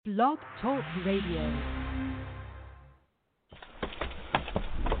Blog Talk Radio.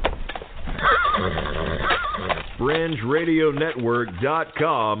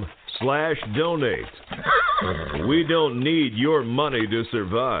 FringeRadioNetwork.com/donate. We don't need your money to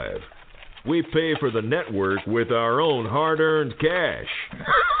survive. We pay for the network with our own hard-earned cash.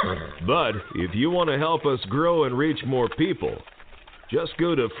 But if you want to help us grow and reach more people, just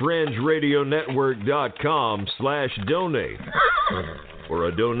go to FringeRadioNetwork.com/donate. For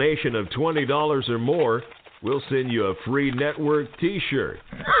a donation of $20 or more, we'll send you a free network t-shirt.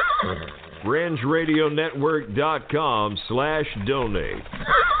 FringeRadioNetwork.com/donate.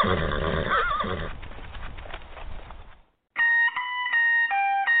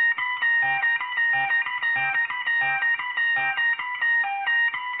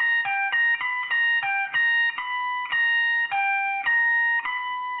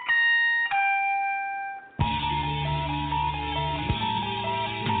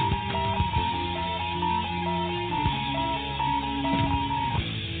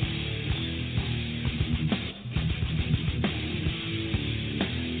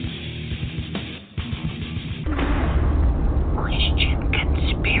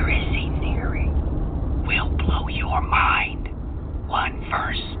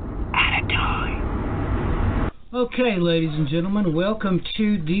 Okay, ladies and gentlemen, welcome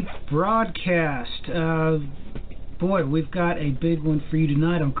to the broadcast. Boy, we've got a big one for you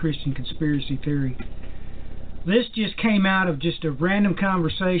tonight on Christian conspiracy theory. This just came out of just a random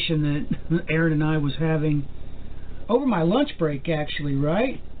conversation that Aaron and I was having over my lunch break, actually,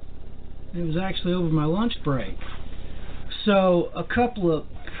 right? It was actually over my lunch break. So a couple of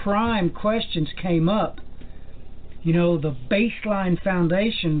prime questions came up. You know, the baseline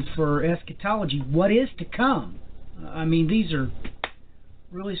foundation for eschatology, what is to come? I mean, these are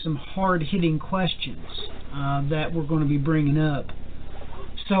really some hard-hitting questions that we're going to be bringing up.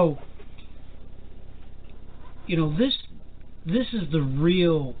 So, you know, this is the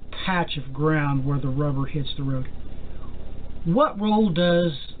real patch of ground where the rubber hits the road. What role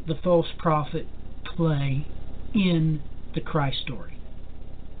does the false prophet play in the Christ story?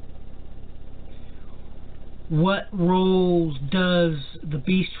 What roles does the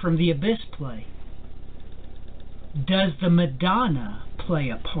beast from the abyss play? Does the Madonna play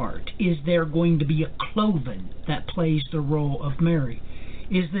a part? Is there going to be a cloven that plays the role of Mary?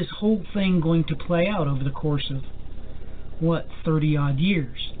 Is this whole thing going to play out over the course of, 30-odd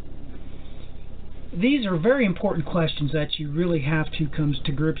years? These are very important questions that you really have to come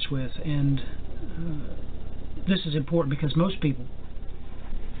to grips with, and this is important because most people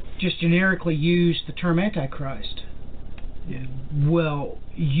just generically use the term Antichrist. Well,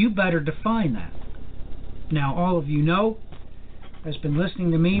 you better define that. Now, all of you know, has been listening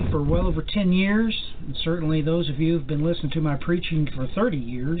to me for well over 10 years, and certainly those of you who have been listening to my preaching for 30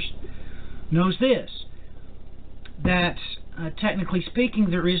 years, knows this, that technically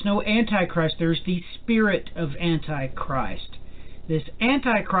speaking, there is no Antichrist. There's the spirit of Antichrist. This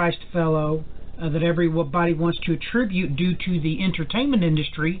Antichrist fellow that everybody wants to attribute due to the entertainment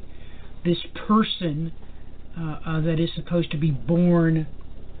industry, this person that is supposed to be born,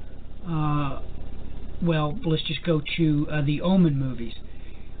 well, let's just go to the Omen movies.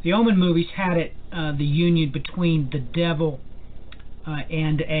 The Omen movies had it, the union between the devil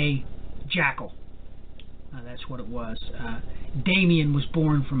and a jackal. That's what it was. Damien was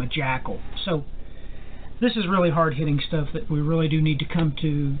born from a jackal. So this is really hard-hitting stuff that we really do need to come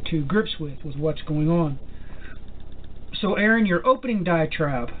to grips with what's going on. So, Aaron, your opening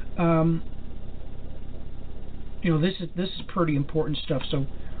diatribe, you know, this is pretty important stuff. So,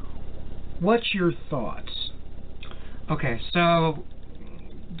 what's your thoughts? Okay, so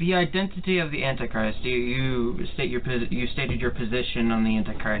the identity of the Antichrist. You stated your position on the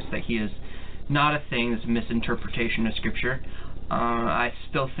Antichrist, that he is not a thing. It's a misinterpretation of Scripture. I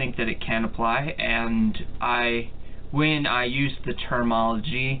still think that it can apply, and when I use the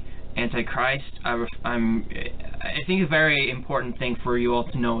terminology Antichrist, I think a very important thing for you all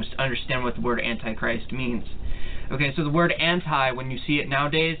to know is to understand what the word Antichrist means. Okay, so the word anti, when you see it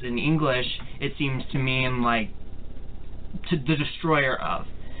nowadays in English, it seems to mean like the destroyer of.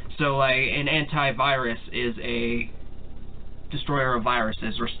 So like an antivirus is a destroyer of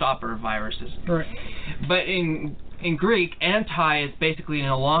viruses or stopper of viruses. Right. But in Greek, anti is basically an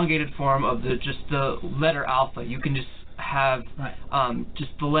elongated form of just the letter alpha. You can just have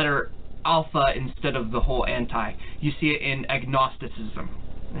just the letter alpha instead of the whole anti. You see it in agnosticism.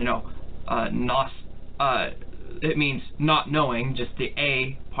 You know, it means not knowing. Just the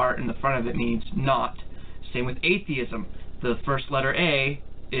A part in the front of it means not. Same with atheism. The first letter A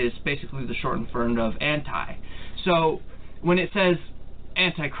is basically the shortened form of anti. So when it says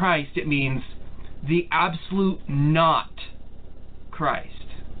Antichrist, it means the absolute not Christ.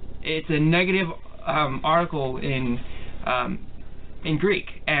 It's a negative article in Greek,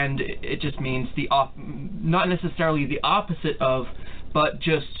 and it just means not necessarily the opposite of, but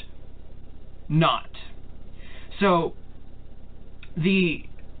just not. So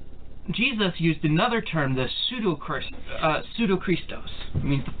Jesus used another term, the pseudo-Christos. It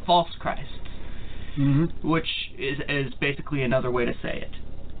means the false Christ, which is basically another way to say it.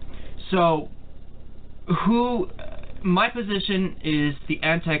 So, my position is the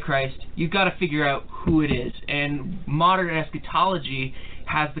Antichrist. You've got to figure out who it is, and modern eschatology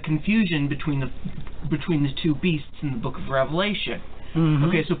has the confusion between the two beasts in the Book of Revelation.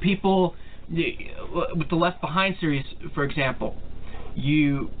 Okay, so people with the Left Behind series, for example,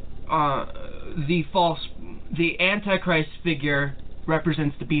 the Antichrist figure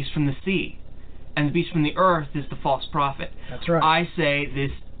represents the beast from the sea, and the beast from the earth is the false prophet. That's right. I say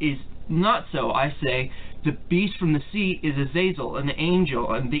this is not so. I say the beast from the sea is Azazel, an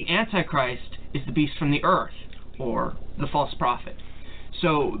angel, and the Antichrist is the beast from the earth, or the false prophet.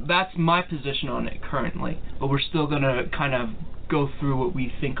 So that's my position on it currently, but we're still going to kind of go through what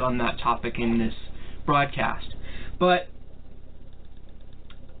we think on that topic in this broadcast. But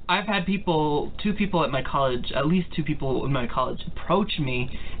I've had two people at my college, at least two people in my college, approach me,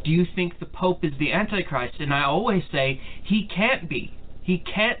 do you think the Pope is the Antichrist? And I always say, he can't be. He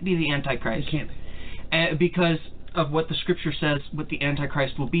can't be the Antichrist. He can't be. Because of what the Scripture says, what the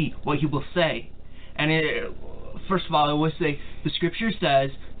Antichrist will be, what he will say. And first of all, I always say, the Scripture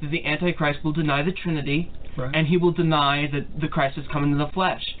says that the Antichrist will deny the Trinity, right, and he will deny that the Christ has come in the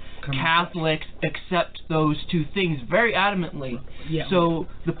flesh. Catholics accept those two things very adamantly. Yeah. So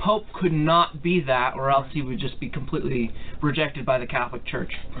the Pope could not be that, or else he would just be completely rejected by the Catholic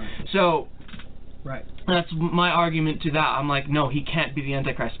Church. Right. So right, that's my argument to that. I'm like, no, he can't be the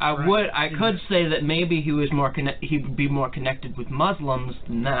Antichrist. I could say that maybe he would be more connected with Muslims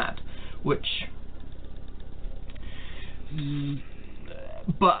than that, which.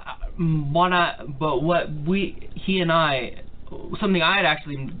 Something I had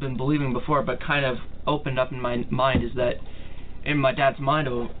actually been believing before, but kind of opened up in my mind, is that, in my dad's mind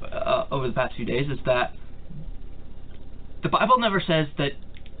over the past few days, is that the Bible never says that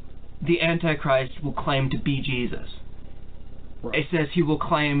the Antichrist will claim to be Jesus. Right. It says he will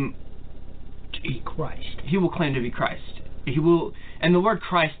claim to be Christ. He will claim to be Christ. And the word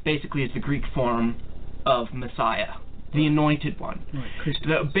Christ basically is the Greek form of Messiah, the anointed one.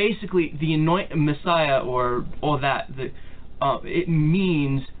 Right. Basically, the anointed Messiah, or all that. It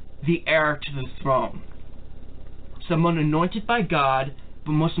means the heir to the throne. Someone anointed by God,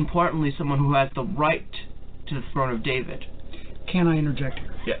 but most importantly, someone who has the right to the throne of David. Can I interject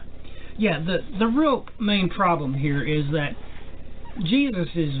here? Yeah. Yeah, the real main problem here is that Jesus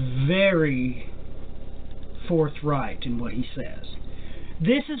is very forthright in what he says.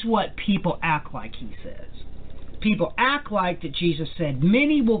 This is what people act like he says. People act like that Jesus said,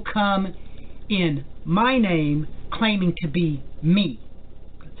 many will come in my name claiming to be me.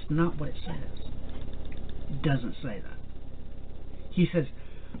 That's not what it says. It doesn't say that. He says,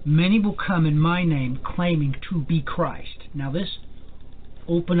 many will come in my name claiming to be Christ. Now this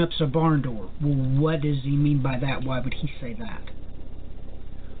opens up a barn door. Well, what does he mean by that? Why would he say that?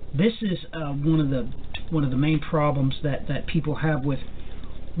 This is one of the main problems that people have with,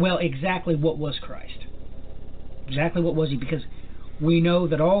 well, exactly what was Christ? Exactly what was he? Because we know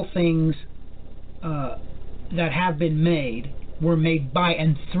that all things that have been made were made by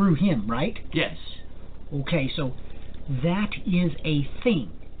and through him, right? Yes. Okay, so that is a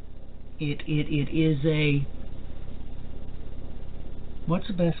thing. It is a... What's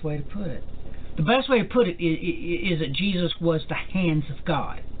the best way to put it? The best way to put it is that Jesus was the hands of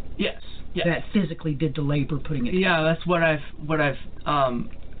God. Yes. Yes. That physically did the labor putting it. Yeah, that's what I've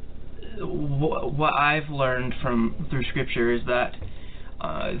learned through Scripture, is that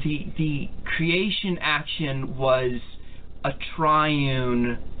the creation action was a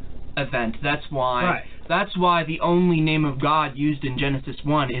triune event. That's why. Right. That's why the only name of God used in Genesis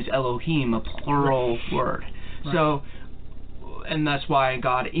 1 is Elohim, a plural word. Right. So, and that's why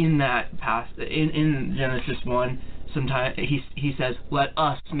God in that in Genesis 1, sometimes he says, "Let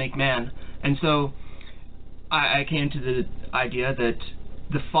us make man." And so, I came to the idea that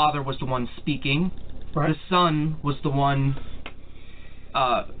the Father was the one speaking, right. The Son was the one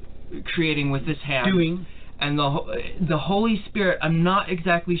creating with his hand, doing, and the Holy Spirit. I'm not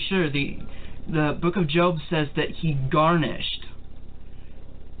exactly sure. The Book of Job says that he garnished,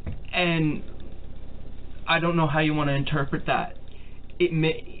 and I don't know how you want to interpret that. It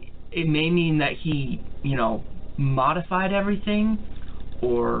may mean that he, modified everything,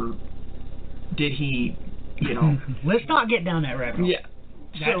 or did he, you know... Let's not get down that rabbit hole. Yeah.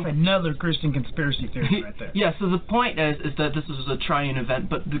 That's another Christian conspiracy theory right there. Yeah, so the point is that this was a triune event,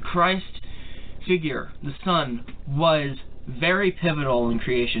 but the Christ figure, the Son, was very pivotal in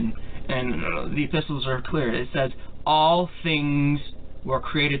creation, and the epistles are clear. It says, all things were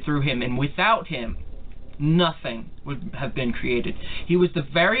created through him, and without him, nothing would have been created. He was the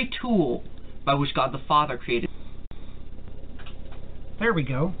very tool by which God the Father created. There we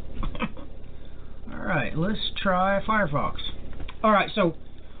go. Alright, let's try Firefox. Alright, so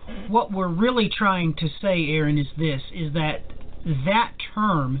what we're really trying to say, Aaron, is this, is that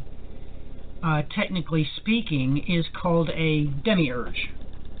term, technically speaking, is called a Demiurge.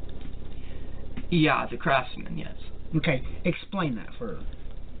 Yeah, the craftsman, yes. Okay, explain that for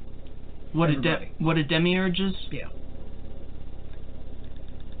what everybody. What a Demiurge is? Yeah.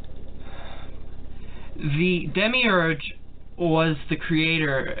 The Demiurge was the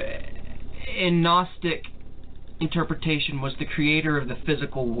creator, in Gnostic interpretation, was the creator of the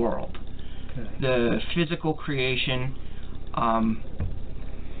physical world. Okay. The physical creation.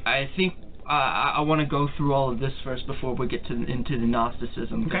 I think I want to go through all of this first before we get into the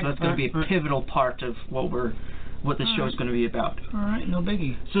Gnosticism, because that's going to be a pivotal part of what this show is going to be about. All right, no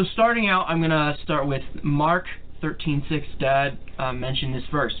biggie. So starting out, I'm going to start with Mark 13:6. Dad mentioned this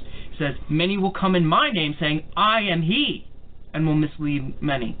verse. It says, "Many will come in my name, saying, 'I am he,' and will mislead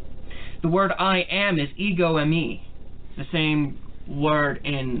many." The word "I am" is ego eimi, the same word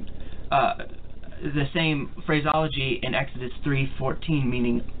in the same phraseology in Exodus 3:14,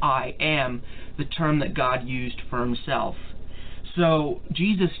 meaning "I am," the term that God used for himself. So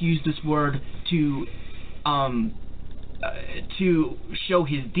Jesus used this word to show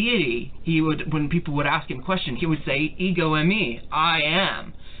his deity. He would, when people would ask him a question, he would say, "Ego eimi, I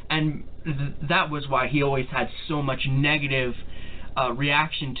am," and that was why he always had so much negative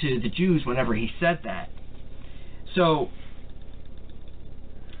reaction to the Jews whenever he said that. So,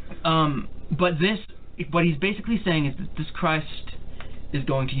 what he's basically saying is that this Christ is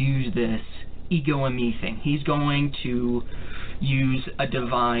going to use this ego eimi thing. He's going to use a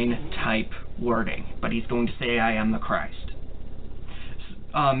divine type wording, but he's going to say, "I am the Christ."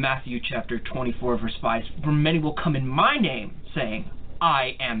 Matthew chapter 24 verse 5, "For many will come in my name, saying,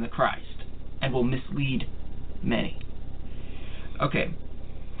 'I am the Christ,' and will mislead many." Okay,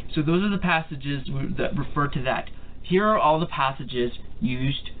 so those are the passages that refer to that. Here are all the passages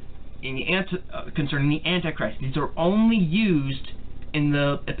used in concerning the Antichrist. These are only used in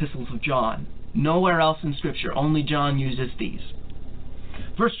the epistles of John. Nowhere else in Scripture. Only John uses these.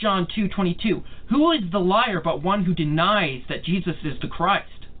 1 John 2:22. "Who is the liar but one who denies that Jesus is the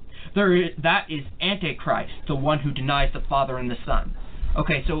Christ? That is Antichrist, the one who denies the Father and the Son."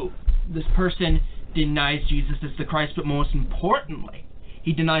 Okay, so this person denies Jesus as the Christ, but most importantly,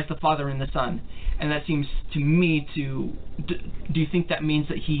 he denies the Father and the Son. And that seems to me to... Do you think that means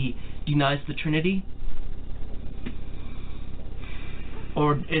that he denies the Trinity?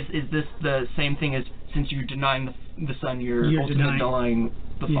 Or is this the same thing as, since you're denying the Son, you're ultimately denying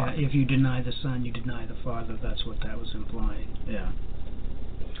the Father? Yeah, if you deny the Son, you deny the Father. That's what that was implying. Yeah.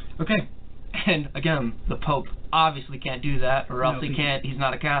 Okay. And again, the Pope obviously can't do that, or else he's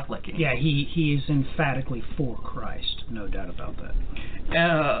not a Catholic anymore. Yeah, he is emphatically for Christ, no doubt about that.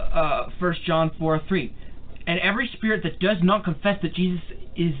 1 John 4:3. "And every spirit that does not confess that Jesus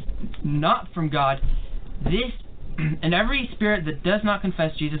is not from God, and every spirit that does not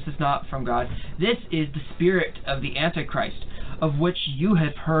confess Jesus is not from God, this is the spirit of the Antichrist, of which you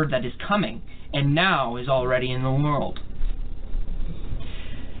have heard that is coming, and now is already in the world."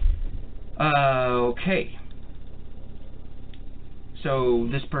 Okay. So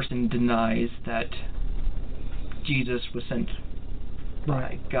this person denies that Jesus was sent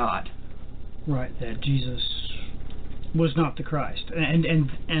by God. Right, that Jesus was not the Christ.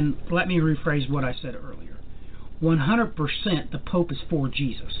 And let me rephrase what I said earlier. 100% the Pope is for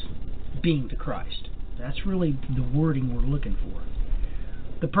Jesus being the Christ. That's really the wording we're looking for.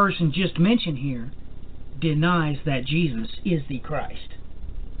 The person just mentioned here denies that Jesus is the Christ.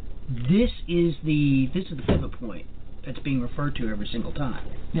 This is the pivot point that's being referred to every single time.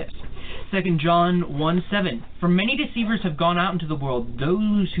 Yes. 2 John 1:7. "For many deceivers have gone out into the world,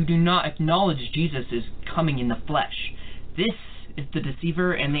 those who do not acknowledge Jesus is coming in the flesh. This is the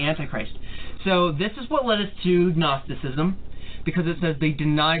deceiver and the Antichrist." So this is what led us to Gnosticism, because it says they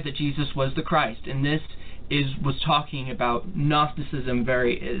denied that Jesus was the Christ, and this was talking about Gnosticism.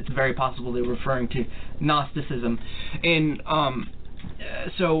 It's very possible they're referring to Gnosticism. And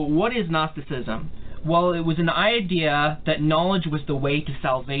so what is Gnosticism? Well, it was an idea that knowledge was the way to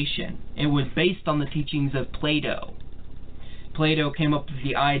salvation. It was based on the teachings of Plato. Plato came up with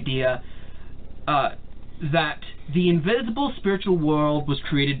the idea that the invisible spiritual world was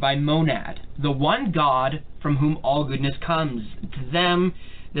created by Monad, the one God from whom all goodness comes. To them,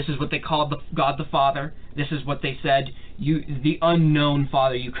 this is what they called God the Father. This is what they said, the unknown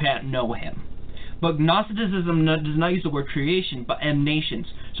Father, you can't know him. But Gnosticism does not use the word creation, but emanations.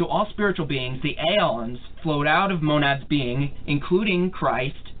 So all spiritual beings, the aeons, flowed out of Monad's being, including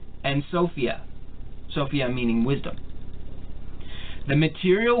Christ and Sophia. Sophia meaning wisdom. The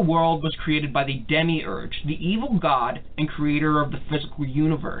material world was created by the Demiurge, the evil god and creator of the physical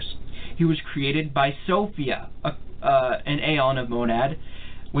universe. He was created by Sophia, an aeon of Monad,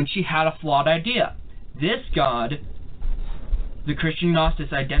 when she had a flawed idea. This god, the Christian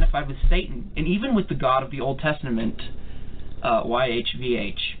Gnostics identified with Satan, and even with the God of the Old Testament,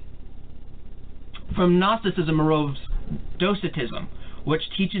 YHVH. From Gnosticism arose Docetism, which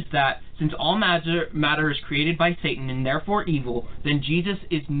teaches that since all matter is created by Satan and therefore evil, then Jesus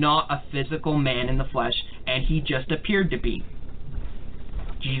is not a physical man in the flesh, and he just appeared to be.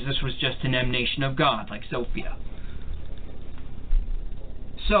 Jesus was just an emanation of God, like Sophia.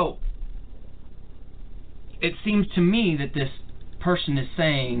 So, it seems to me that this person is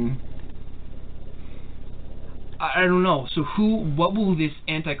saying, I don't know, so what will this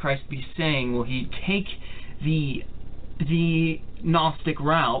Antichrist be saying? Will he take the Gnostic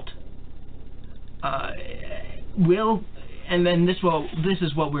route? And then this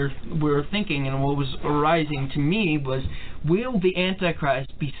is what we're thinking, and what was arising to me was, will the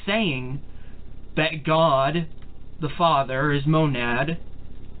Antichrist be saying that God, the Father, is Monad,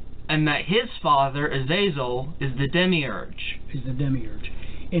 and that his father, Azazel, is the Demiurge? Is the Demiurge,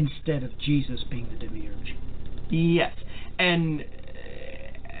 instead of Jesus being the Demiurge. Yes, and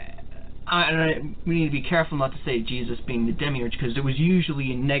we need to be careful not to say Jesus being the Demiurge, because there was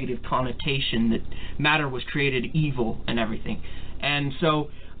usually a negative connotation that matter was created evil and everything. And so,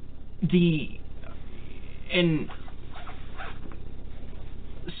 and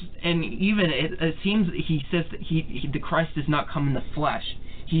even it seems that he says that the Christ does not come in the flesh.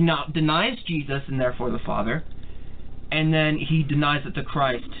 He not denies Jesus and therefore the Father, and then he denies that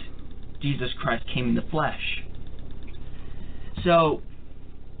Jesus Christ came in the flesh. So,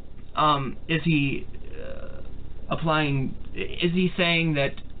 is he is he saying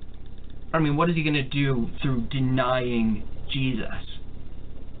that, what is he going to do through denying Jesus?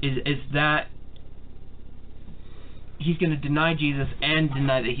 Is that he's going to deny Jesus and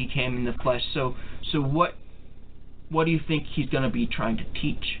deny that he came in the flesh? So what do you think he's going to be trying to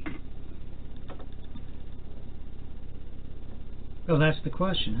teach? Well, that's the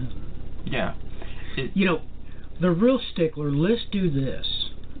question, isn't it? Yeah. The real stickler, let's do this,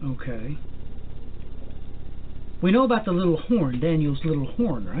 okay? We know about the little horn, Daniel's little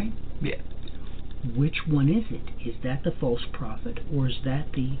horn, right? Yeah. Which one is it? Is that the false prophet, or is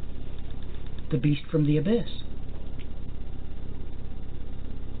that the beast from the abyss?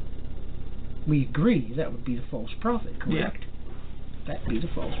 We agree that would be the false prophet, correct? Yeah. That would be the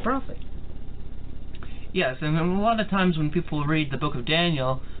false prophet. Yes, and a lot of times when people read the book of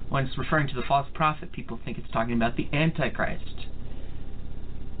Daniel, when it's referring to the false prophet, people think it's talking about the Antichrist.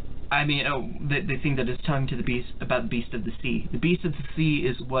 They think that it's talking to about the beast of the sea. The beast of the sea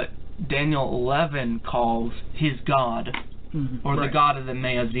is what Daniel 11 calls his god, or right. The god of the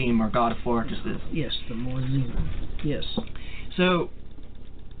Meazim, or god of fortresses. Yes, the Meazim. Yes. So,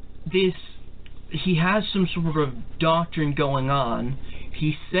 he has some sort of doctrine going on.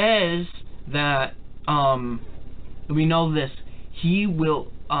 He says that, we know this, he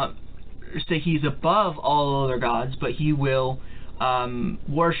will say he's above all other gods, but he will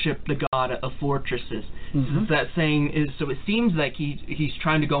worship the god of fortresses. So that saying is, so it seems like he's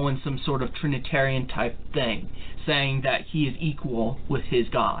trying to go in some sort of Trinitarian type thing, saying that he is equal with his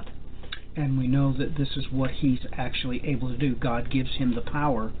God. And we know that this is what he's actually able to do. God gives him the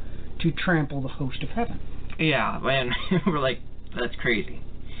power to trample the host of heaven. Yeah, man, we're like, that's crazy.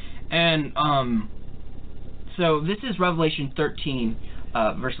 And so this is Revelation 13,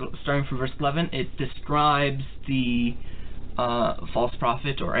 starting from verse 11. It describes the false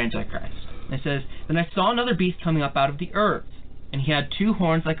prophet or Antichrist. It says, "Then I saw another beast coming up out of the earth, and he had 2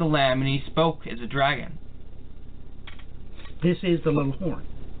 horns like a lamb, and he spoke as a dragon." This is the little horn.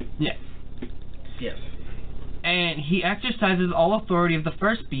 Yes. Yes. "And he exercises all authority of the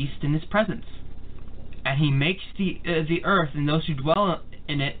first beast in his presence. And he makes the earth and those who dwell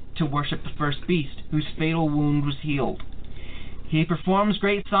in it to worship the first beast, whose fatal wound was healed. He performs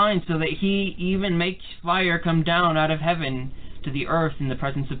great signs, so that he even makes fire come down out of heaven to the earth in the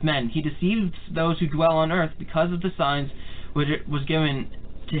presence of men. He deceives those who dwell on earth because of the signs which it was given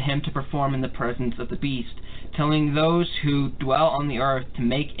to him to perform in the presence of the beast, telling those who dwell on the earth to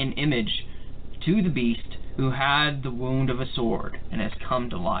make an image to the beast who had the wound of a sword and has come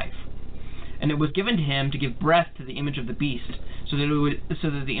to life. And it was given to him to give breath to the image of the beast, so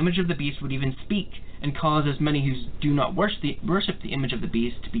that the image of the beast would even speak, and cause as many who do not worship the image of the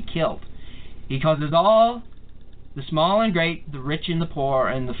beast to be killed. He causes all, the small and great, the rich and the poor,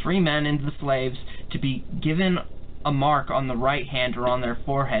 and the free men and the slaves, to be given a mark on the right hand or on their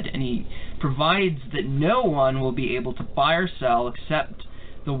forehead, and he provides that no one will be able to buy or sell except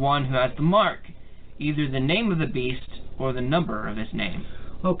the one who has the mark, either the name of the beast or the number of his name.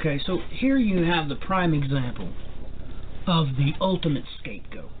 Okay, so here you have the prime example of the ultimate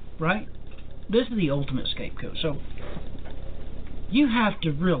scapegoat, right? This is the ultimate scapegoat. So you have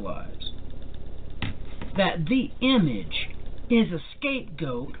to realize that the image is a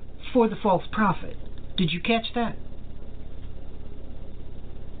scapegoat for the false prophet. Did you catch that?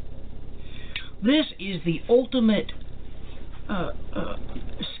 This is the ultimate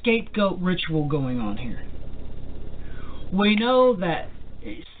scapegoat ritual going on here. We know that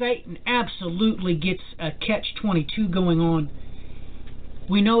Satan absolutely gets a catch-22 going on.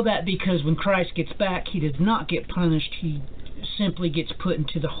 We know that because when Christ gets back, he does not get punished. He simply gets put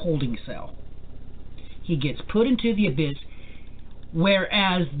into the holding cell. He gets put into the abyss,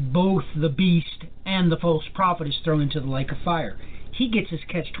 whereas both the beast and the false prophet is thrown into the lake of fire. He gets his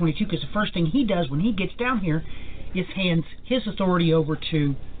catch-22 because the first thing he does when he gets down here is hands his authority over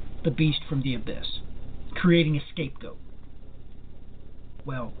to the beast from the abyss, creating a scapegoat.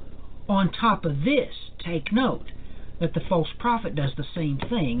 Well, on top of this, take note that the false prophet does the same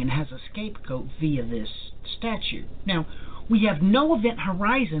thing and has a scapegoat via this statue. Now, we have no event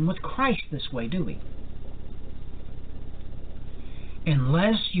horizon with Christ this way, do we?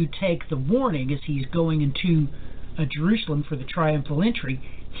 Unless you take the warning as he's going into Jerusalem for the triumphal entry,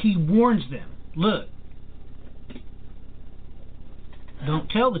 he warns them, look, don't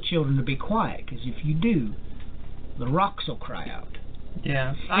tell the children to be quiet, because if you do, the rocks will cry out.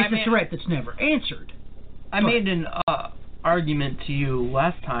 Yeah. It's a threat that's never answered. I made an argument to you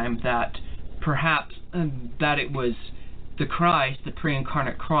last time that perhaps that it was the Christ, the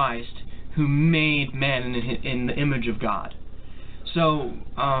pre-incarnate Christ, who made man in the image of God. So,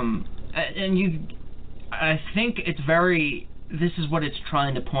 I think it's this is what it's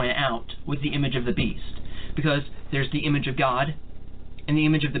trying to point out with the image of the beast. Because there's the image of God and the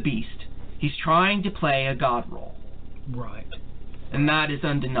image of the beast. He's trying to play a God role. Right. And that is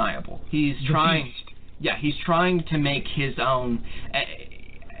undeniable. He's trying to make his own.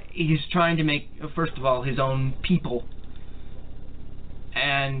 He's trying to make, first of all, his own people.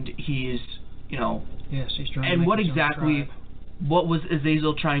 And he's, Yes, he's trying. And to what make his own exactly? tribe. What was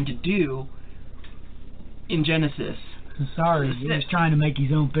Azazel trying to do in Genesis? Sorry, he was trying to make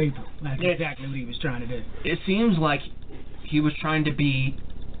his own people. That's exactly what he was trying to do. It seems like he was trying to be.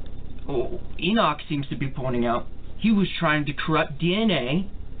 Enoch seems to be pointing out. He was trying to corrupt DNA,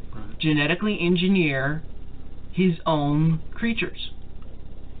 genetically engineer his own creatures.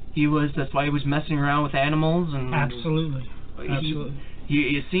 That's why he was messing around with animals and. Absolutely.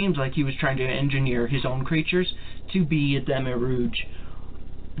 It seems like he was trying to engineer his own creatures to be a demiurge.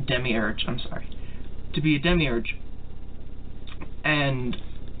 To be a demiurge. And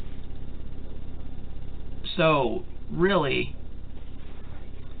so, really,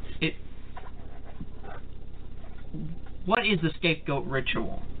 what is the scapegoat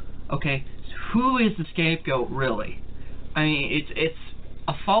ritual? Okay, so who is the scapegoat really? I mean, it's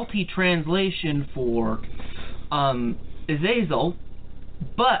a faulty translation for Azazel,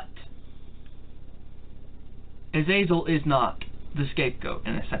 but Azazel is not the scapegoat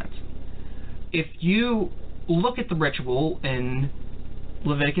in a sense. If you look at the ritual in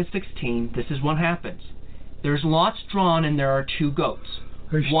Leviticus 16, this is what happens. There's lots drawn and there are two goats.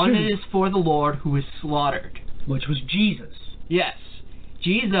 One is for the Lord who is slaughtered. Which was Jesus. Yes.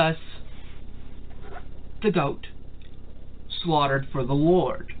 Jesus, the goat, slaughtered for the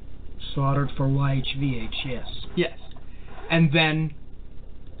Lord. Slaughtered for YHVH, yes. Yes. And then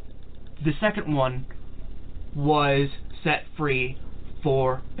the second one was set free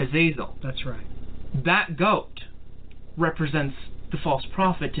for Azazel. That's right. That goat represents the false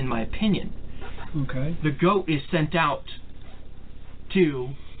prophet, in my opinion. Okay. The goat is sent out to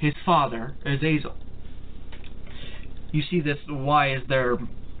his father, Azazel. You see this, why is there,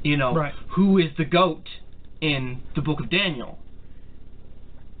 right. Who is the goat in the book of Daniel?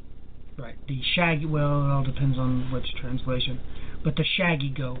 Right. The shaggy, well, it all depends on which translation, but the shaggy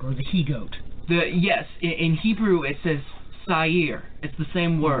goat or the he-goat. Yes, in Hebrew it says Sair. It's the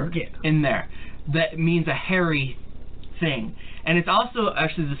same word in there. That means a hairy thing. And it's also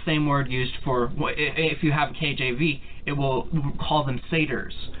actually the same word used for, if you have KJV, it will call them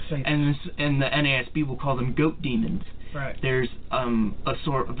satyrs. And the NASB will call them goat demons. Right. There's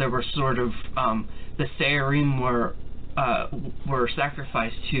there were sort of the Saharim were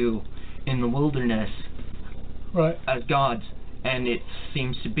sacrificed to in the wilderness, right, as gods, and it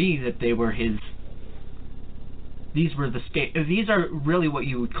seems to be that they were his. These are really what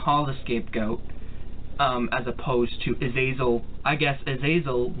you would call the scapegoat, as opposed to Azazel. I guess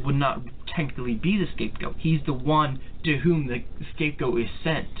Azazel would not technically be the scapegoat. He's the one to whom the scapegoat is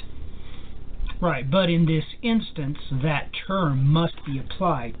sent. Right, but in this instance, that term must be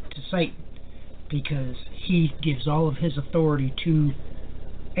applied to Satan, because he gives all of his authority to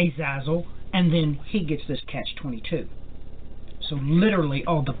Azazel, and then he gets this catch-22. So literally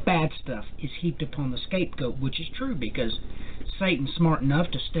all the bad stuff is heaped upon the scapegoat, which is true, because Satan's smart enough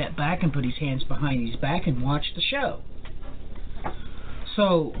to step back and put his hands behind his back and watch the show.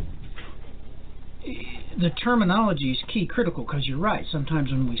 So the terminology is key critical, because you're right. Sometimes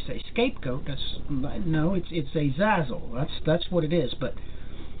when we say scapegoat, it's Azazel. That's what it is. But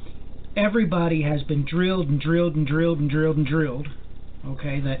everybody has been drilled and drilled and drilled and drilled and drilled.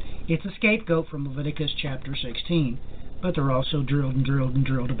 Okay, that it's a scapegoat from Leviticus chapter 16, but they're also drilled and drilled and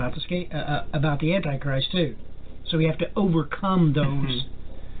drilled about the Antichrist too. So we have to overcome those.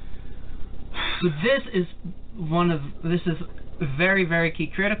 So this is very, very key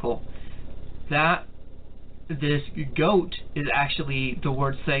critical. That this goat is actually the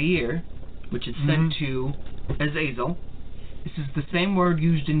word Seir, which is sent to Azazel. This is the same word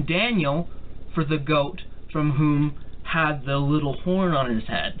used in Daniel for the goat from whom had the little horn on his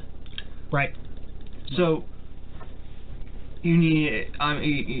head. Right. So you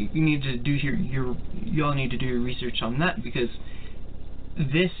need to do y'all need to do your research on that, because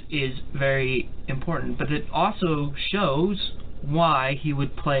this is very important. But it also shows why he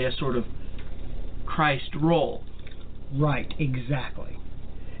would play a sort of Christ role. Right, exactly.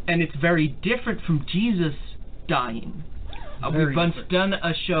 And it's very different from Jesus dying. We once have done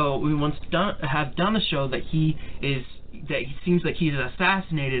a show that he seems like he's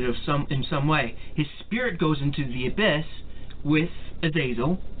assassinated in some way. His spirit goes into the abyss with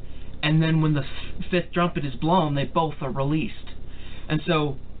Azazel, and then when the fifth trumpet is blown, they both are released. And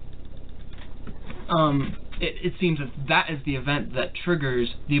so it seems that is the event that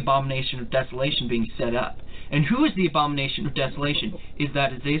triggers the abomination of desolation being set up. And who is the abomination of desolation? Is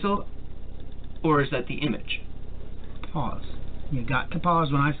that Azazel, or is that the image? Pause. You got to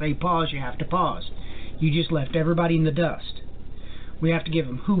pause. When I say pause, you have to pause. You just left everybody in the dust. We have to give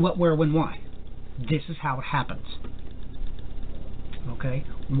them who, what, where, when, why. This is how it happens. Okay?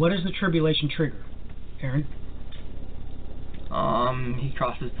 What is the tribulation trigger, Aaron? He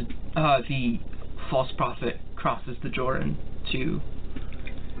crosses the false prophet crosses the Jordan to.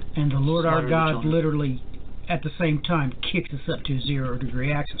 And the Lord our God literally, at the same time, kicks us up to 0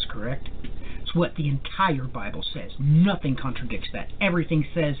 degree axis, correct? It's what the entire Bible says. Nothing contradicts that. Everything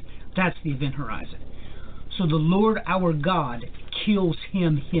says that's the event horizon. So the Lord our God kills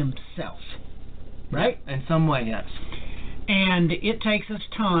him himself. Right? Yeah, in some way, yes. And it takes us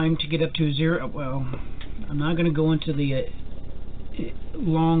time to get up to 0. Well, I'm not going to go into the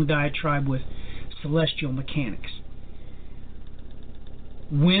long diatribe with celestial mechanics.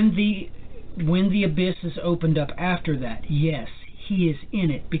 When the abyss is opened up after that, yes, he is in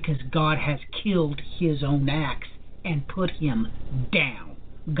it because God has killed his own axe and put him down.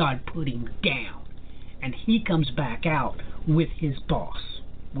 God put him down. And he comes back out with his boss,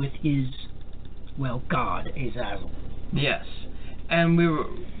 with his, God, Azazel. Yes. And we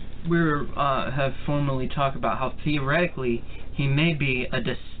have formally talked about how theoretically he may be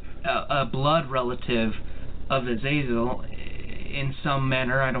a blood relative of Azazel in some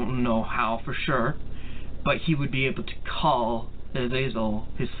manner. I don't know how for sure, but he would be able to call Azazel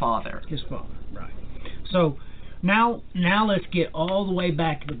his father. His father, right. So now let's get all the way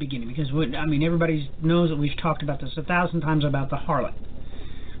back to the beginning, because everybody knows that we've talked about this 1,000 times about the harlot.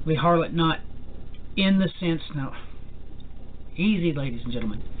 The harlot not in the sense, now, easy, ladies and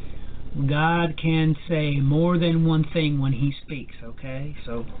gentlemen. God can say more than one thing when he speaks, okay?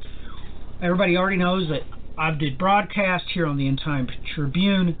 So everybody already knows that I did broadcast here on the End Time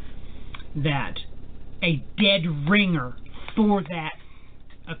Tribune that a dead ringer for that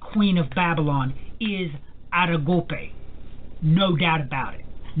a queen of Babylon is Aragope. No doubt about it.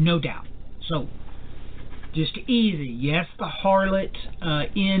 No doubt. So, just easy. Yes, the harlot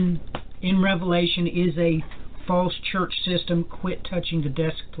in Revelation is a false church system. Quit touching the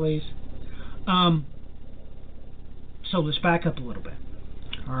desk, please. So let's back up a little bit.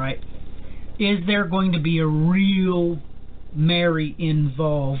 All right. Is there going to be a real Mary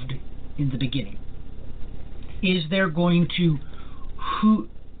involved in the beginning? Is there going to,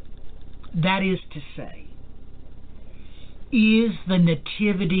 that is to say, is the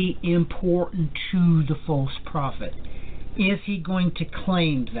nativity important to the false prophet? Is he going to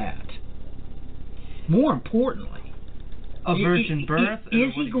claim that? More importantly, a virgin birth?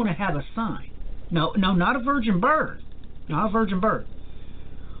 Is he going to have a sign? No, not a virgin birth. Not a virgin birth.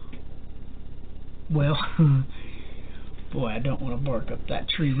 Well, boy, I don't want to bark up that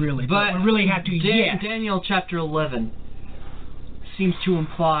tree, really. But we really have to, yes. Daniel chapter 11 seems to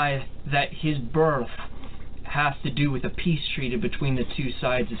imply that his birth has to do with a peace treaty between the two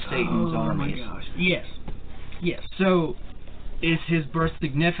sides of Satan's armies. Oh, my gosh. Yes. Yes. So, is his birth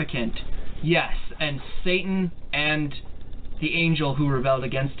significant? Yes. And Satan and the angel who rebelled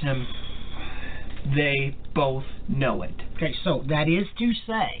against him, they both know it. Okay, so that is to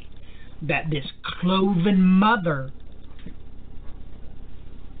say that this cloven mother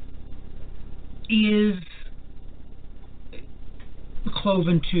is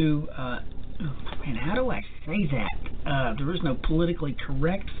cloven to, man, how do I say that? There is no politically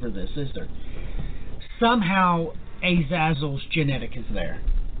correct for this, is there? Somehow Azazel's genetic is there.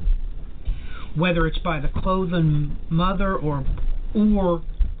 Whether it's by the cloven mother or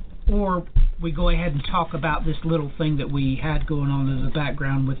we go ahead and talk about this little thing that we had going on in the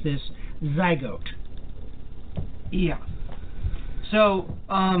background with this zygote. Yeah. So,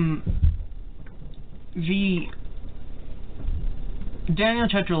 the Daniel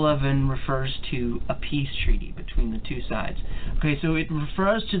chapter 11 refers to a peace treaty between the two sides. Okay, so it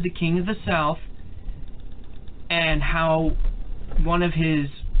refers to the king of the south and how one of his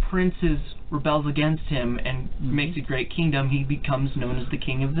princes rebels against him and makes a great kingdom. He becomes known as the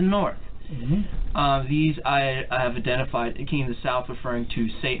king of the north. These I have identified the king of the south referring to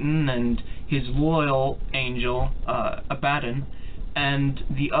Satan and his loyal angel Abaddon, and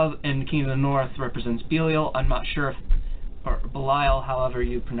the king of the north represents Belial. I'm not sure if, or Belial, however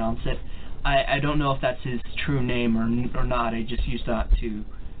you pronounce it. I don't know if that's his true name or not. I just used that to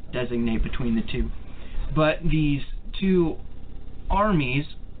designate between the two. But these two armies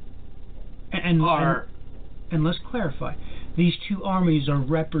and let's clarify. These two armies are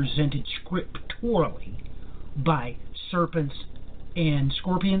represented scripturally by serpents and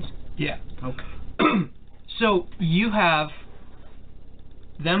scorpions? Yeah. Okay. So you have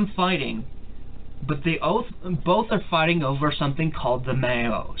them fighting, but they both are fighting over something called the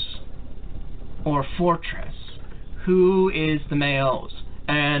Maos, or fortress. Who is the Maos?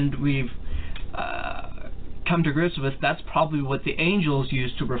 And we've come to grips with that's probably what the angels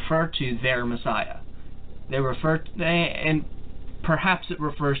used to refer to their Messiah. And perhaps it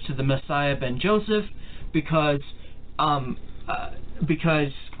refers to the Messiah ben Joseph because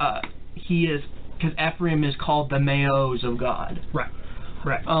Ephraim is called the Maos of God. Right.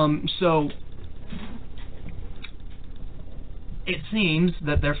 So it seems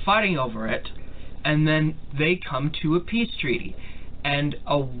that they're fighting over it, and then they come to a peace treaty, and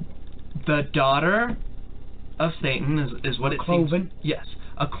the daughter of Satan is what it seems. Yes,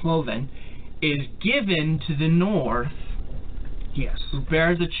 a cloven is given to the north. Yes. Who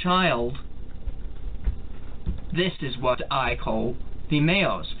bears a child. This is what I call the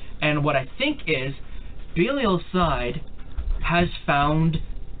Maos. And what I think is Belial's side has found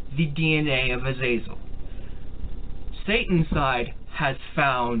the DNA of Azazel. Satan's side has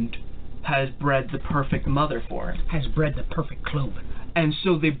bred the perfect mother for him. Has bred the perfect cloven. And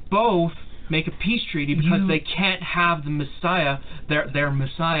so they both make a peace treaty because they can't have the Messiah, their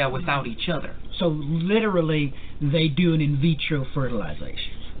Messiah, without each other. So literally, they do an in vitro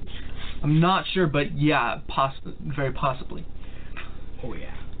fertilization. I'm not sure, but yeah, very possibly. Oh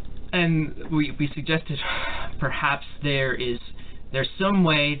yeah. And we suggested perhaps there's some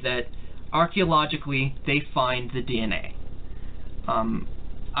way that archaeologically they find the DNA.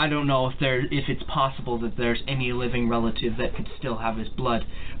 I don't know if it's possible that there's any living relative that could still have his blood,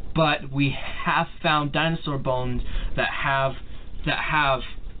 but we have found dinosaur bones that have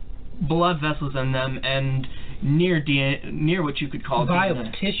blood vessels in them and near what you could call viable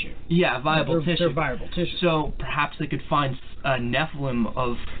DNA. Tissue. Yeah, viable tissue. They're viable tissue. So perhaps they could find a Nephilim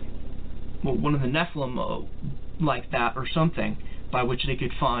one of the Nephilim like that or something by which they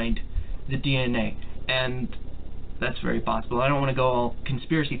could find the DNA, and that's very possible. I don't want to go all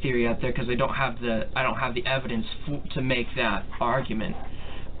conspiracy theory out there because I don't have the evidence to make that argument,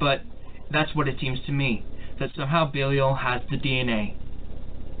 but that's what it seems to me, that somehow Belial has the DNA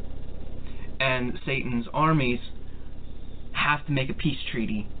and Satan's armies have to make a peace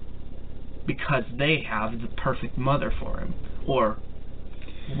treaty because they have the perfect mother for him, or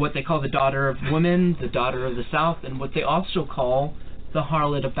what they call the daughter of women, the daughter of the south, and what they also call the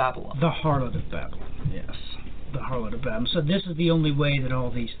harlot of Babylon. The harlot of Babylon, yes. The harlot of Babylon. So this is the only way that all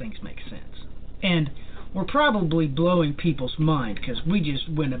these things make sense. And we're probably blowing people's mind because we just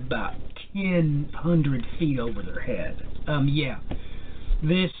went about 100 feet over their head.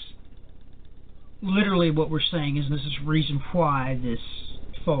 This, literally what we're saying is this is the reason why this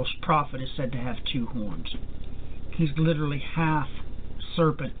false prophet is said to have two horns. He's literally half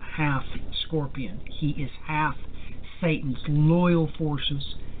serpent, half scorpion. He is half Satan's loyal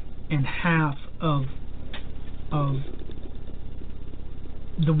forces and half of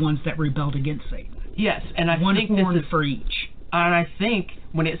the ones that rebelled against Satan. Yes, and I One think horn this is, for each. and I think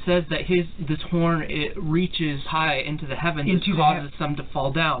when it says that this horn it reaches high into the heavens, it causes some to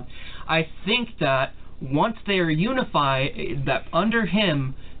fall down. I think that once they are unified, that under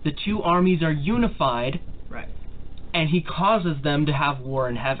him the two armies are unified, right? And he causes them to have war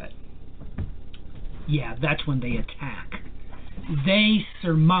in heaven. Yeah, that's when they attack. They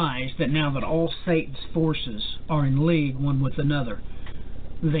surmise that now that all Satan's forces are in league one with another,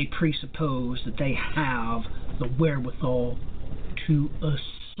 they presuppose that they have the wherewithal to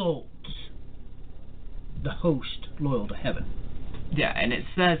assault the host loyal to heaven. Yeah, and it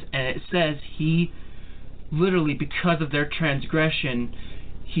says he literally, because of their transgression,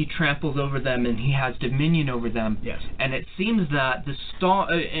 he tramples over them and he has dominion over them. Yes. And it seems that the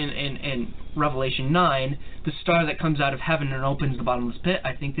star in Revelation 9, the star that comes out of heaven and opens the bottomless pit,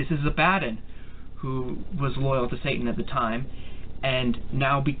 I think this is Abaddon, who was loyal to Satan at the time, and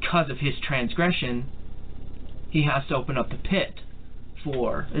now because of his transgression, he has to open up the pit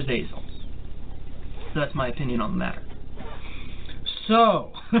for Azazel. So that's my opinion on the matter.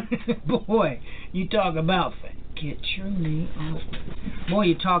 So, boy, you talk about get your knee off. Boy,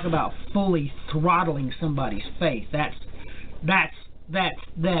 you talk about fully throttling somebody's faith. That's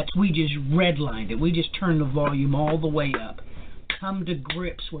we just redlined it. We just turned the volume all the way up. Come to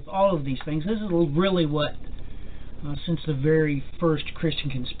grips with all of these things. This is really what, since the very first Christian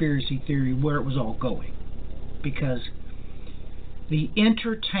conspiracy theory, where it was all going. Because the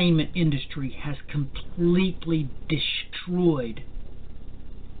entertainment industry has completely destroyed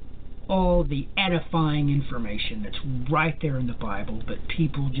all the edifying information that's right there in the Bible, but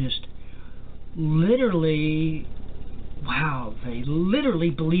people just literally, they literally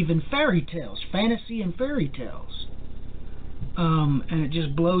believe in fairy tales, fantasy and fairy tales. And it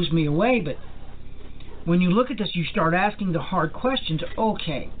just blows me away, but when you look at this, you start asking the hard questions.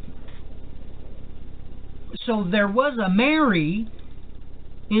 Okay, so there was a Mary.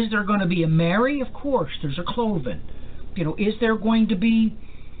 Is there going to be a Mary? Of course, there's a Cloven. Is there going to be,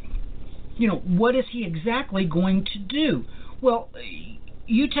 what is he exactly going to do? Well,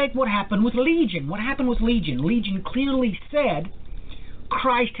 you take what happened with Legion. What happened with Legion? Legion clearly said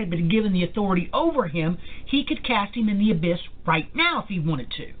Christ had been given the authority over him. He could cast him in the abyss right now if he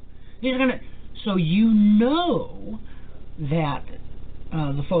wanted to. So that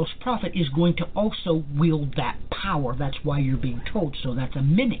the false prophet is going to also wield that power. That's why you're being told. So that's a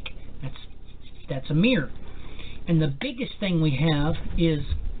mimic. That's a mirror. And the biggest thing we have is,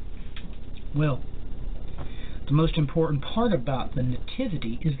 the most important part about the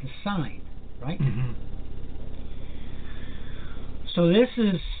nativity is the sign, right? Mm-hmm. So this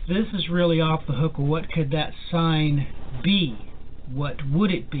is really off the hook. What could that sign be? What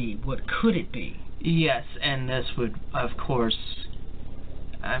would it be? What could it be? Yes, and this would, of course,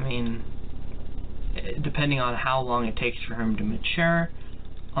 depending on how long it takes for him to mature,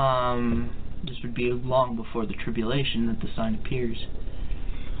 this would be long before the tribulation that the sign appears.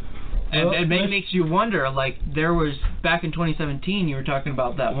 And it makes you wonder, there was, back in 2017, you were talking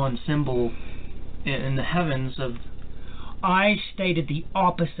about that one symbol in the heavens of... I stated the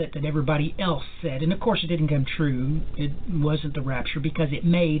opposite that everybody else said, and of course it didn't come true. It wasn't the rapture because it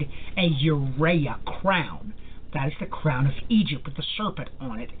made a Uriah crown. That is the crown of Egypt with the serpent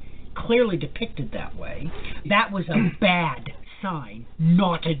on it, clearly depicted that way. That was a bad sign,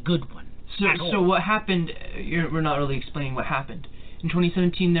 not a good one. So what happened? We're not really explaining what happened. In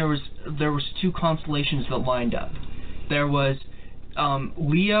 2017, there was two constellations that lined up. There was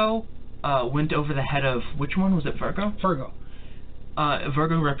Leo went over the head of, which one was it? Virgo.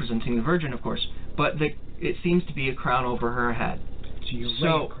 Virgo representing the Virgin, of course, but it seems to be a crown over her head. It's a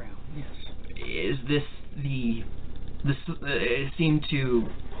Uriah crown. Yes. Is this it seemed to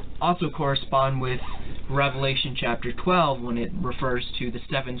also correspond with Revelation chapter 12 when it refers to the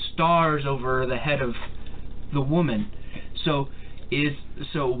 7 stars over the head of the woman. So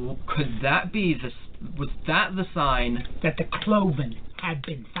could that be was that the sign that the Cloven had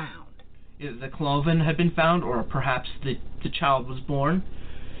been found? The Cloven had been found, or perhaps the child was born?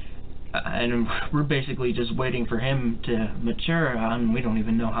 and we're basically just waiting for him to mature, and we don't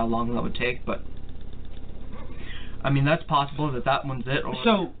even know how long that would take, but I mean, that's possible that one's it. Or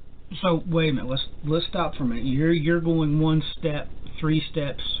so wait a minute. Let's stop for a minute. You're going 3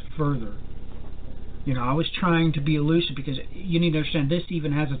 steps further. You know, I was trying to be elusive because you need to understand this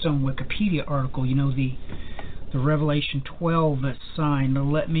even has its own Wikipedia article. You know, the Revelation 12 sign. Now,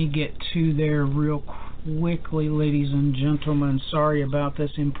 let me get to there real quickly, ladies and gentlemen. Sorry about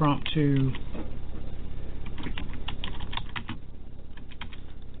this impromptu.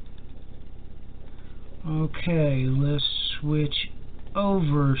 Okay, let's switch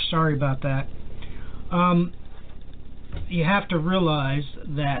over. Sorry about that. You have to realize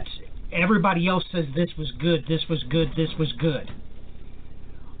that everybody else says this was good, this was good, this was good.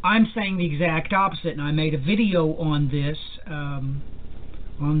 I'm saying the exact opposite, and I made a video on this, on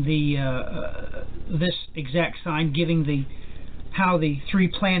this exact sign, giving how the 3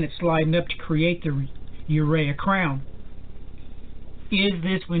 planets lined up to create the Urea crown. Is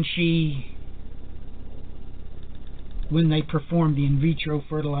this when they performed the in vitro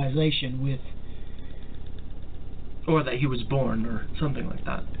fertilization with... Or that he was born, or something like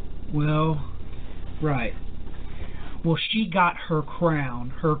that. Well, right. Well, she got her crown.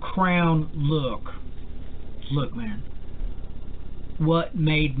 Her crown, look, man. What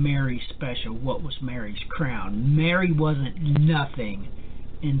made Mary special? What was Mary's crown? Mary wasn't nothing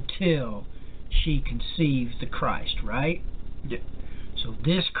until she conceived the Christ, right? Yeah. So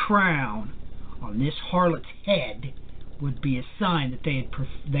this crown on this harlot's head would be a sign that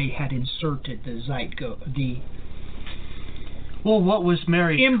they had inserted the zygote, well, what was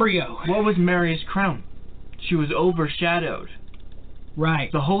Mary's embryo? What was Mary's crown? She was overshadowed.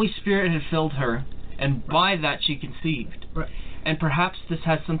 Right. The Holy Spirit had filled her, and by that she conceived. Right. And perhaps this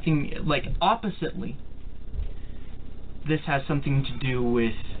has something, like, oppositely, this has something to do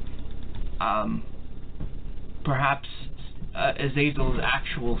with, perhaps Azazel's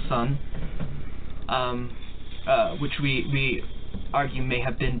actual son, which we argue may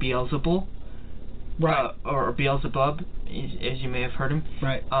have been Beelzebul. Right. Or Beelzebub, as you may have heard him.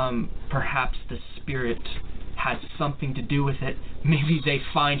 Right. Perhaps the spirit has something to do with it. Maybe they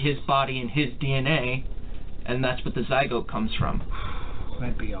find his body and his DNA, and that's what the zygote comes from.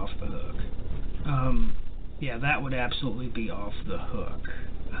 That'd be off the hook. Yeah, that would absolutely be off the hook.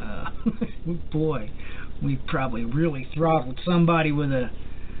 Boy, we probably really throttled somebody with a...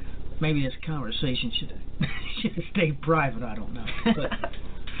 Maybe this conversation should have stayed private, I don't know. But,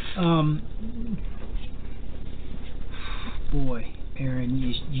 boy, Aaron,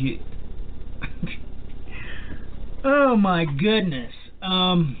 you oh my goodness.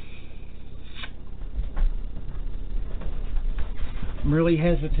 I'm really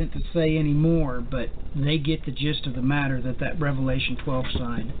hesitant to say any more, but they get the gist of the matter that Revelation 12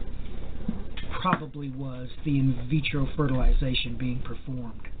 sign probably was the in vitro fertilization being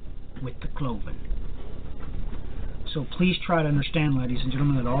performed with the cloven. So please try to understand, ladies and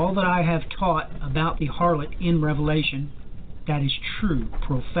gentlemen, that all that I have taught about the harlot in Revelation, that is true.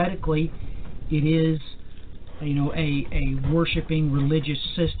 Prophetically, it is, you know, a worshiping religious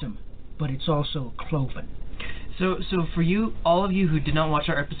system, but it's also a cloven. So for you, all of you who did not watch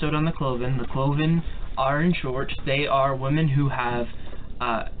our episode on the cloven are, in short, they are women who have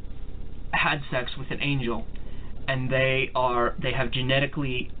had sex with an angel, and they have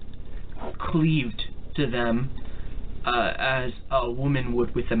genetically cleaved to them as a woman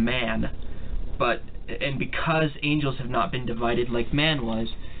would with a man, and because angels have not been divided like man was,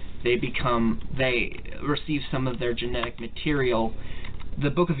 they receive some of their genetic material. The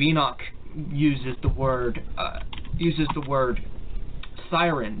Book of Enoch uses the word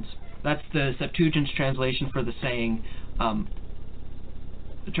sirens. That's the Septuagint's translation for the saying.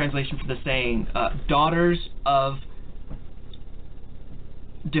 Daughters of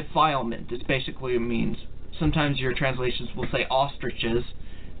defilement. Is basically what it means. Sometimes your translations will say ostriches.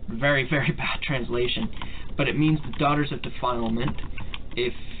 Very, very bad translation. But it means the daughters of defilement.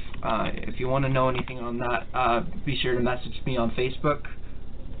 If you want to know anything on that, be sure to message me on Facebook.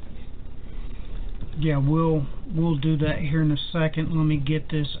 Yeah, we'll do that here in a second. Let me get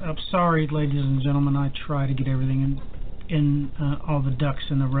this up. Sorry, ladies and gentlemen, I try to get everything in all the ducks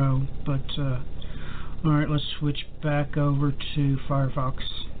in a row. But alright, let's switch back over to Firefox.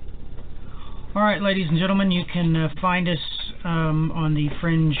 Alright, ladies and gentlemen, you can find us on the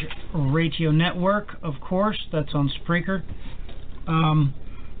Fringe Radio Network, of course. That's on Spreaker.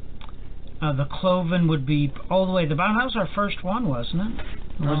 The Cloven would be all the way at the bottom. That was our first one, wasn't it?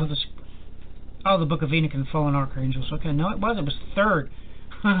 Or was it the Book of Enoch and the Fallen Archangels. Okay, no, it was. It was third.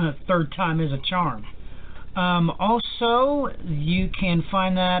 Third time is a charm. Also, you can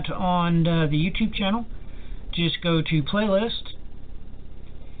find that on the YouTube channel. Just go to playlist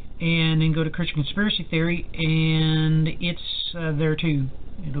and then go to Christian Conspiracy Theory, and it's there too.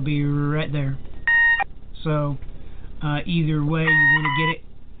 It'll be right there. So either way you want to get it.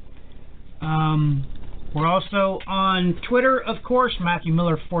 We're also on Twitter, of course, Matthew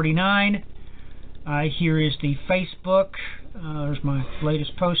Miller 49. Here is the Facebook. There's my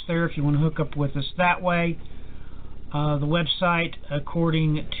latest post there if you want to hook up with us that way. The website,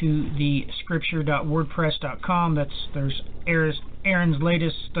 according to the scripture.wordpress.com, there's Aaron's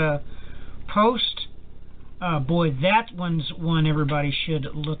latest post. Boy, that one's one everybody should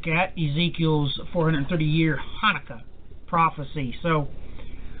look at. Ezekiel's 430-year Hanukkah prophecy. So,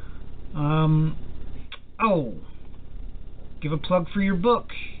 give a plug for your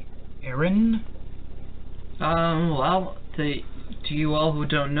book, Aaron. Well, to you all who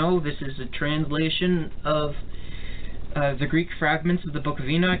don't know, this is a translation of the Greek fragments of the Book of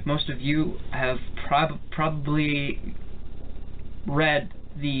Enoch. Most of you have probably read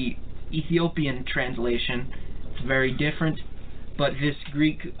the Ethiopian translation. It's very different, but this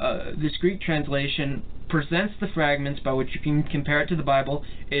Greek translation presents the fragments by which you can compare it to the Bible.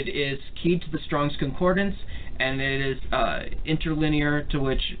 It is keyed to the Strong's Concordance, and it is interlinear, to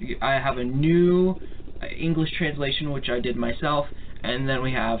which I have a new English translation, which I did myself, and then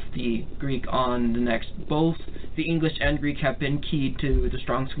we have the Greek on the next. Both the English and Greek have been keyed to the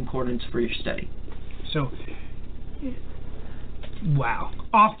Strong's Concordance for your study. So, wow,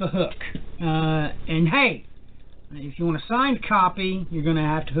 off the hook. And hey, if you want a signed copy, you're going to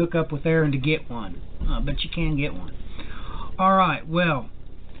have to hook up with Aaron to get one. But you can get one. All right, well,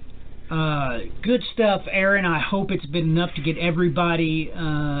 good stuff, Aaron. I hope it's been enough to get everybody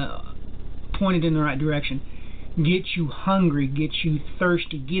pointed in the right direction. Get you hungry, get you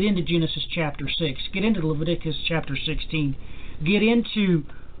thirsty. Get into Genesis chapter 6. Get into Leviticus chapter 16. Get into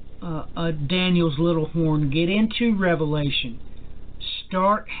Daniel's little horn. Get into Revelation.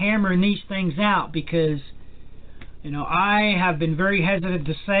 Start hammering these things out, because I have been very hesitant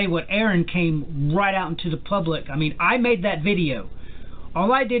to say what Aaron came right out into the public. I mean, I made that video.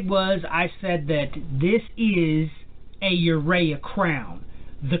 All I did was I said that this is a Uriah crown,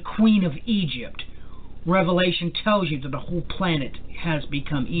 the Queen of Egypt. Revelation tells you that the whole planet has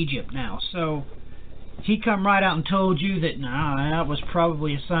become Egypt now. So he come right out and told you that, that was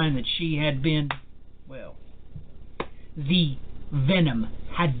probably a sign that she had been, well, the venom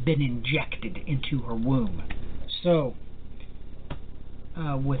had been injected into her womb. So,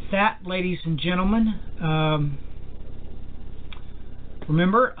 with that, ladies and gentlemen,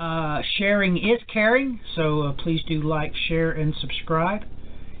 remember, sharing is caring, so please do like, share, and subscribe.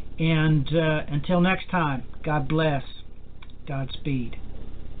 And until next time, God bless. Godspeed.